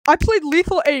I played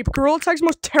Lethal Ape, Gorilla Tag's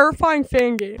most terrifying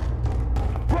fan game.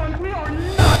 Run, we are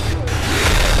not good.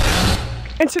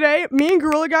 And today, me and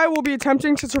Gorilla Guy will be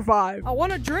attempting to survive. I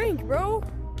want a drink, bro.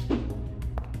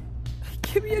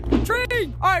 Give me a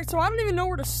drink. All right, so I don't even know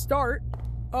where to start.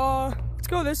 Let's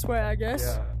go this way, I guess.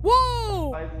 Yeah.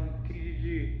 Whoa!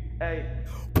 TGG. Hey.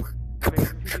 My name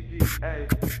is TGG. Hey.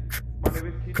 My name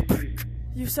is TGG.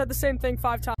 You said the same thing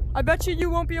 5 times. I bet you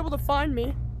won't be able to find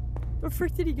me. Where the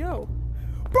frick did he go?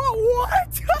 Bro,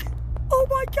 what? Oh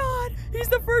my god. He's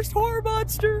the first horror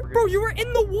monster. Bro, you were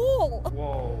in the wall.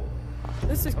 Whoa.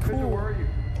 This is cool. Where are you?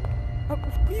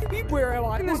 What do you mean, where am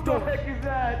I? In this door. What the heck is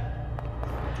that?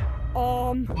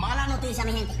 Mala noticia,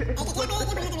 mi gente.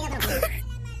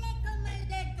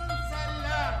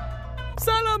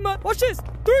 Salam. Watch this.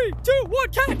 3, 2, 1,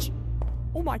 catch.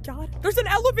 Oh my god. There's an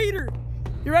elevator.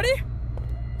 You ready?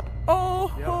 Oh,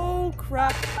 yep. Oh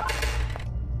crap.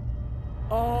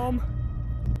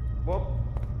 Whoop.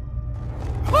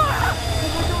 Ah!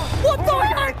 What the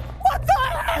heck? What the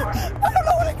heck? I don't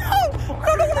know where to go. I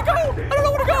don't know where to go. I don't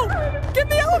know where to go. Get in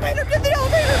the elevator. Get in the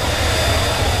elevator.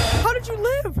 How did you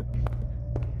live?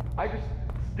 I just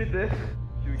did this.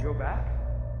 Should we go back?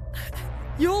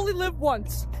 You only live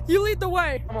once. You lead the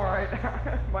way. I'm alright.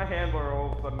 My hands are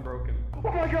all of a sudden broken.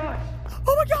 Oh my gosh!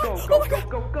 Oh my god! Go, Oh go, my god!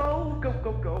 go, go, go,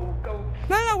 go, go, go.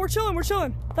 No, we're chilling, we're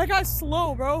chilling. That guy's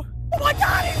slow, bro. Oh my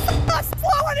god, he's not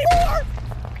slow anymore!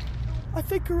 I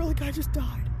think Gorilla Guy just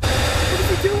died. What is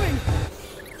he doing?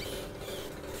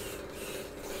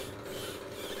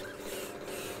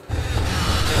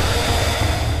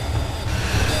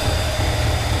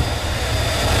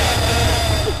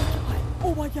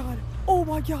 Oh my god! Oh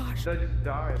my gosh! I just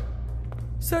died.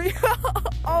 So yeah.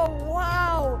 Oh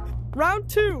wow! Round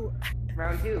 2.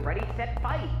 Round 2. Ready, set,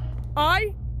 fight.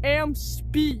 I am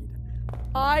speed.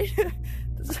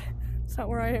 That's not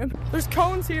where I am. There's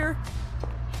cones here.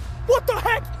 What the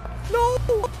heck? No!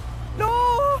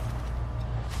 No!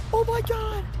 Oh my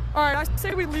god. Alright, I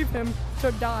say we leave him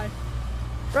to die.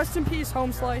 Rest in peace,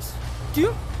 Home Slice. Do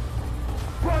you?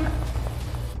 Run!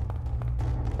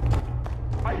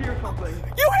 I hear something.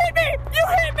 You hit me! You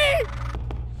hit me!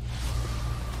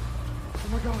 Oh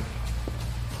my god.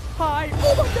 Hi.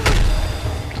 Oh my god!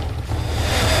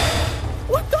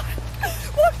 What the heck?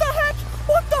 What the heck?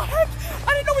 What the heck? I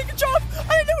didn't know we could jump!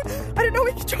 I didn't know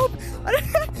we could jump!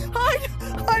 Hide!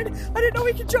 I didn't know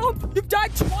we could jump! You've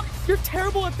died twice! You're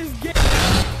terrible at this game!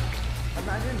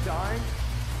 Imagine dying.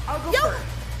 I'll go Yo! first.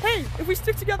 Hey, if we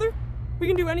stick together, we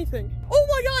can do anything. Oh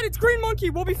my god, it's Green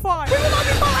Monkey! We'll be fine! We will not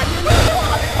be fine! We will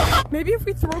not be fine! Maybe if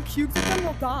we throw cubes at them,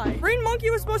 we'll die. Green Monkey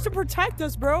was supposed to protect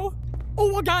us, bro! Oh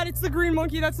my god, it's the Green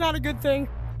Monkey. That's not a good thing.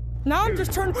 Now I'm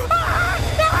just turning. Ah!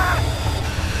 Ah!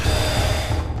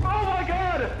 Oh my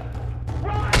god!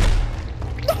 Run!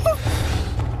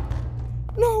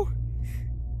 No.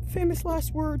 Famous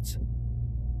last words.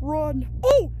 Run.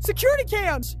 Oh, security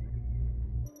cams.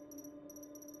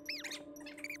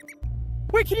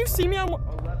 Wait, can you see me on?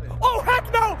 11. Oh heck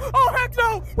no! Oh heck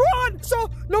no! Run! So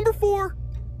number 4.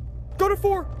 Go to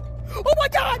 4. Oh my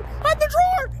god! I'm the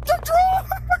drawer! The drawer!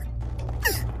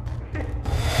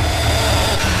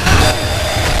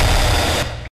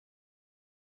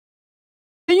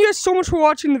 Thank you guys so much for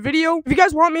watching the video. If you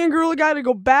guys want me and Gorilla Guy to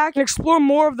go back and explore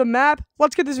more of the map,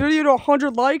 let's get this video to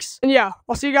 100 likes. And yeah,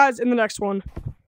 I'll see you guys in the next one.